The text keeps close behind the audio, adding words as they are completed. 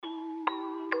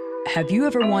Have you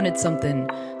ever wanted something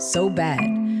so bad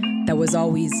that was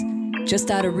always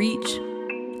just out of reach?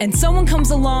 And someone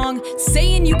comes along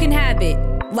saying you can have it,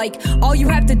 like all you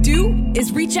have to do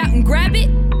is reach out and grab it?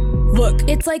 Look,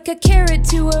 it's like a carrot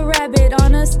to a rabbit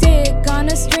on a stick, on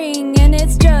a string, and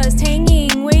it's just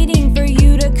hanging, waiting for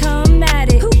you to come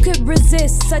at it. Who could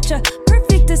resist such a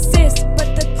perfect assist?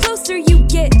 But the closer you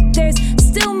get, there's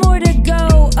still more to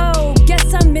go. Oh,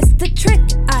 guess I missed the trick.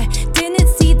 I didn't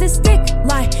see the stick.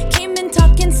 Lie, came in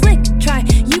talking slick. Try,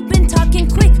 you've been talking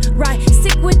quick. Right,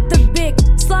 sick with the big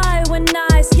sly when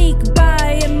I sneak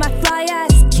by in my fly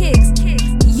ass kicks.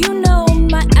 You know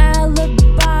my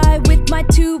alibi with my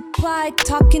two-ply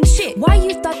talking shit. Why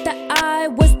you thought that I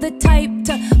was the type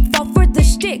to fall for the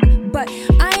shtick? But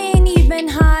I ain't even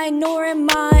high, nor am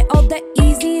I all that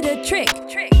easy to trick.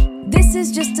 This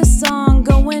is just a song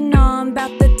going on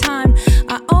about the time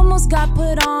I almost got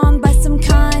put on by some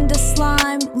kind of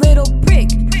slime little prick.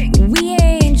 We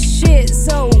ain't shit,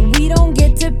 so we don't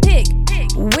get to pick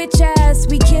which ass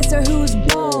we kiss or whose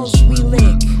balls we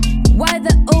lick. Why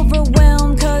the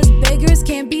overwhelm? Cause beggars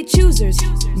can't be choosers.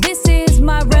 This is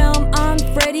my realm, I'm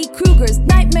Freddy Krueger's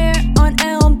nightmare on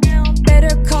Elm.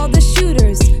 Better call the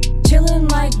shooters. Chillin'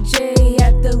 like Jay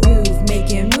at the Louvre,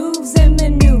 making moves and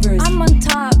maneuvers. I'm on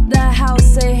top the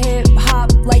house of hip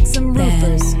hop like some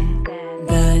roofers.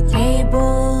 The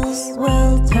tables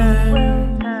will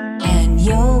turn, and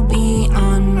you'll be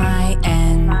on my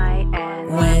end.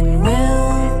 When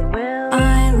will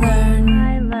I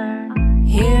learn?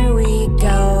 Here we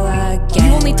go again.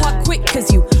 You only talk quick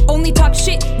cause you only talk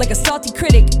shit like a salty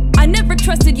critic. I never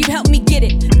trusted you'd help me get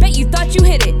it. Bet you thought you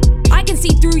hit it. I can see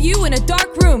through you in a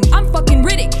dark room. I'm fucking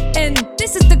Riddick, and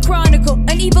this is the Chronicle.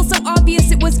 An evil so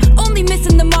obvious it was only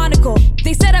missing the monocle.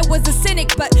 They said I was a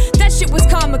cynic, but that shit was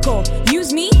comical.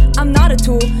 Use me, I'm not a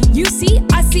tool. You see,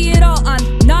 I see it all,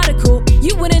 I'm nautical.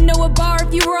 You wouldn't know a bar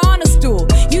if you were on a stool.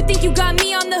 You think you got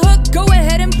me on the hook? Go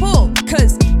ahead and pull.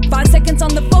 Cause 5 seconds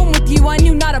on the phone with you, I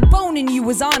knew not a bone in you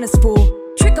was honest, fool.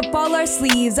 Trick up all our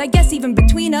sleeves, I guess even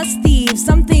between us thieves,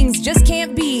 some things just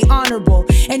can't be honorable.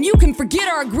 And you can forget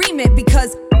our agreement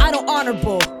because I don't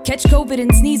honorable. Catch COVID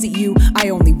and sneeze at you, I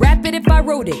only rap it if I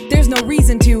wrote it. There's no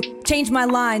reason to change my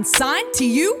line. Signed to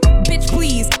you? Bitch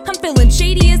please, I'm feeling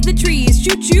shady as the trees.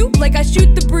 Shoot you like I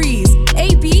shoot the breeze.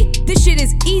 AB, this shit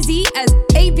is easy as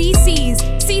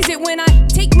ABCs. Seize it when I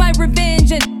take my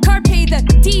revenge and Carpe the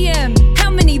DM.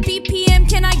 How many BPM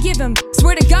can I give him?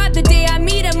 Swear to God the day I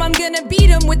meet him I'm gonna beat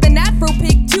him with an afro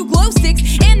pick, 2 glow sticks,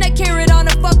 and that carrot on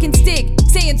a fucking stick.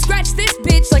 Saying scratch this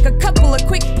bitch like a couple of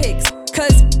quick picks.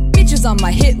 Cause bitch is on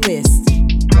my hit list.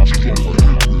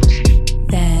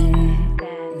 Then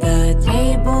the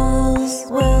tables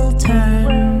will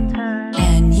turn,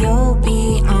 and you'll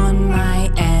be on my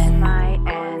end.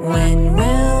 When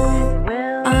will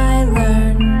I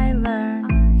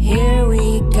learn? Here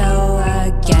we go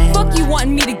again. Fuck you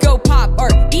wanting me to go pop or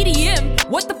EDM?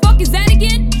 What the fuck is that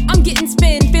again? I'm getting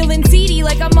spin, feeling seedy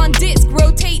like I'm on disc,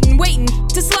 rotating, waiting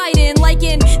to slide in like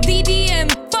in the DM.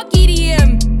 Fuck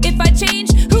EDM. If I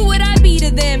change, who would I be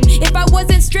to them? If I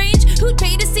wasn't strange, who'd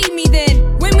pay to see me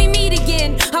then? When we meet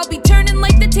again, I'll be turning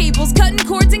like the tables, cutting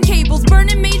cords and cables,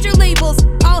 burning major labels.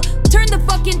 I'll turn the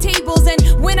fucking tables,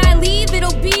 and when I leave,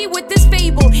 it'll be with this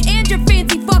fable and your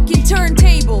fancy fucking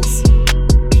turntables.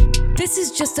 This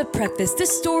is just a preface.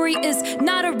 This story is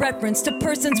not a reference to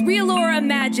persons real or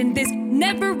imagined. This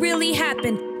never really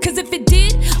happened. Cause if it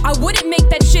did, I wouldn't make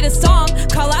that shit a song.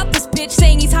 Call out this bitch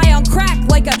saying he's high on crack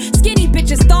like a skinny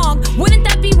bitch's thong. Wouldn't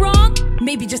that be wrong?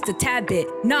 Maybe just a tad bit.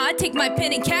 Nah, I'd take my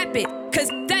pen and cap it. Cause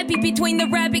that'd be between the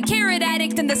rabbit carrot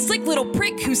addict and the slick little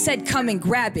prick who said come and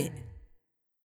grab it.